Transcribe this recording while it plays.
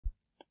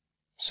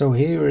So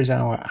here is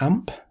our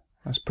amp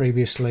as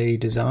previously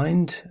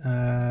designed,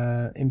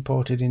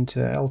 imported into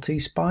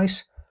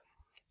LTSpice,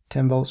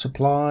 10 volt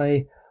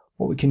supply.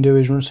 What we can do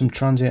is run some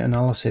transient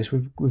analysis.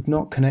 We've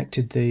not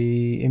connected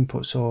the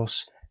input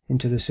source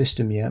into the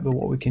system yet, but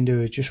what we can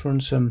do is just run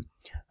some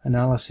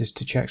analysis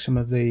to check some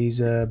of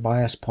these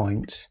bias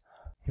points.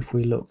 If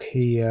we look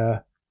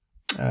here,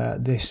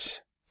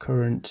 this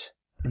current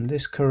and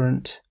this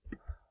current,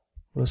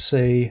 we'll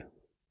see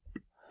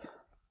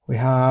we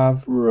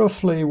have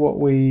roughly what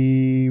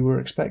we were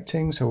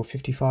expecting, so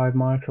 55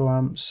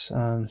 microamps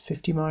and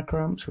 50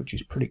 microamps, which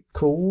is pretty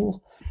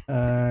cool.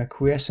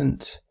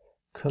 Quiescent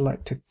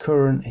collector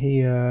current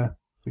here,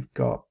 we've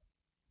got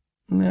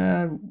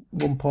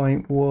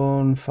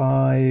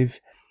 1.15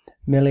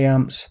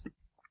 milliamps.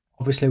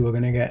 Obviously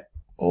we're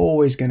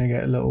always going to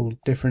get little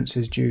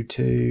differences due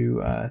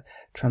to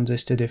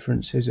transistor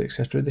differences,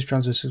 etc. This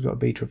transistor's got a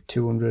beta of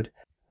 200.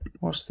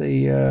 What's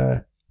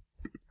the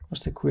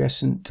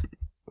quiescent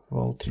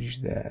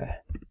voltage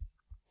there?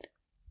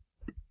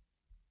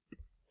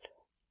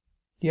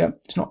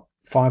 Yep, it's not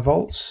 5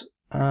 volts,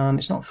 and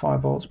it's not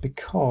 5 volts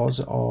because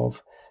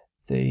of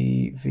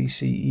the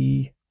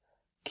VCEQ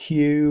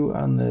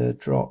and the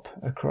drop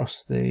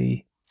across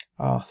the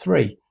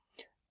R3,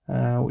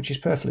 which is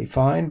perfectly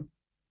fine.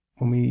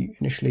 When we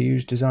initially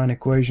use design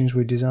equations,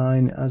 we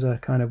design as a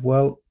kind of,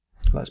 well,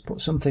 let's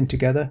put something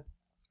together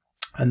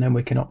and then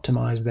we can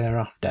optimize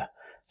thereafter.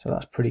 So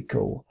that's pretty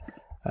cool.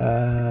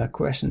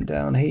 Quiescent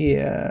down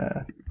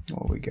here,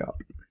 what we got?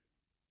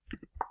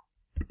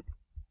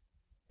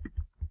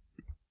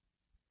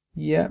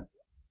 Yeah,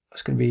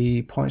 that's going to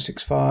be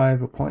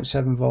 0.65 or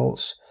 0.7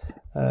 volts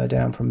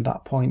down from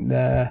that point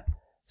there.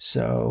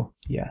 So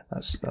yeah,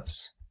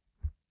 that's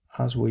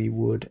as we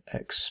would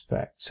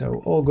expect.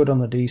 So all good on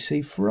the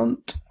DC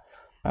front.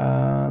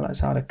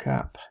 Let's add a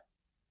cap.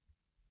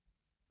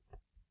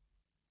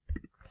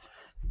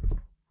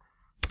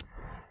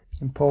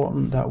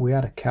 Important that we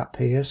add a cap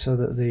here so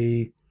that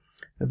the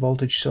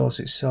voltage source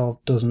itself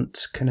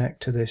doesn't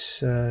connect to this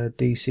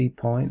DC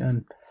point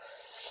and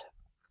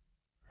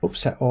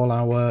upset all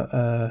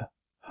our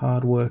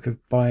hard work of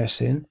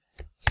biasing.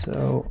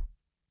 So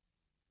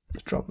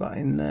let's drop that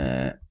in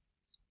there.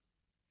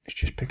 It's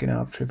just picking an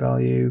arbitrary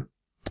value.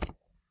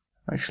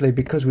 Actually,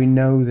 because we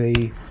know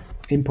the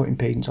input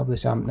impedance of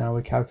this amp now,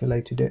 we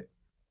calculated it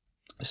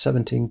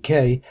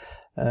 17k.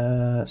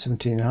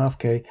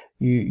 17.5k,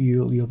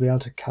 you'll be able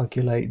to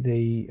calculate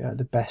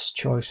the best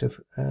choice of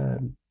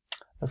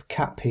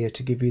cap here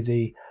to give you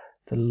the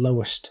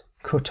lowest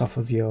cutoff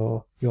of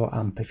your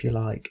amp, if you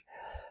like.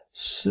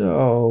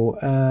 So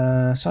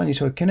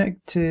sinusoid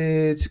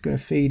connected, going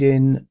to feed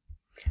in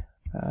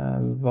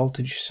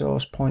voltage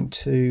source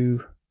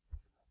 0.2,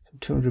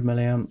 200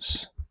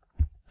 milliamps.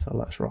 So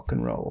let's rock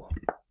and roll.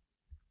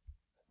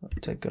 Let's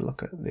take a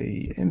look at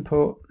the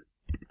input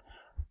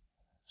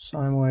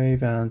sine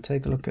wave and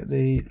take a look at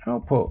the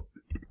output,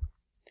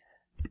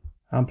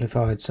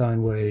 amplified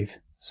sine wave.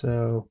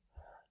 So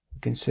you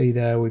can see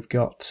there we've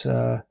got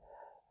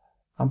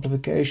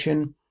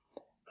amplification.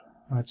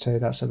 I'd say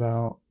that's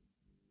about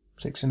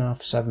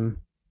 6.5,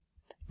 7,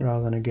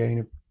 rather than a gain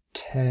of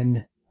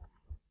 10.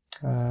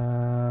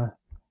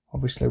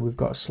 Obviously we've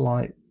got a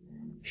slight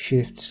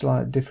shift,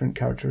 slight different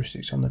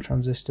characteristics on the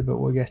transistor, but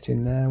we're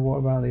getting there. What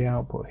about the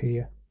output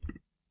here?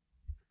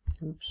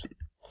 Oops.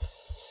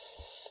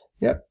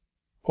 Yep,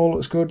 all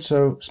looks good.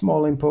 So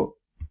small input,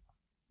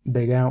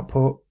 big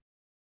output.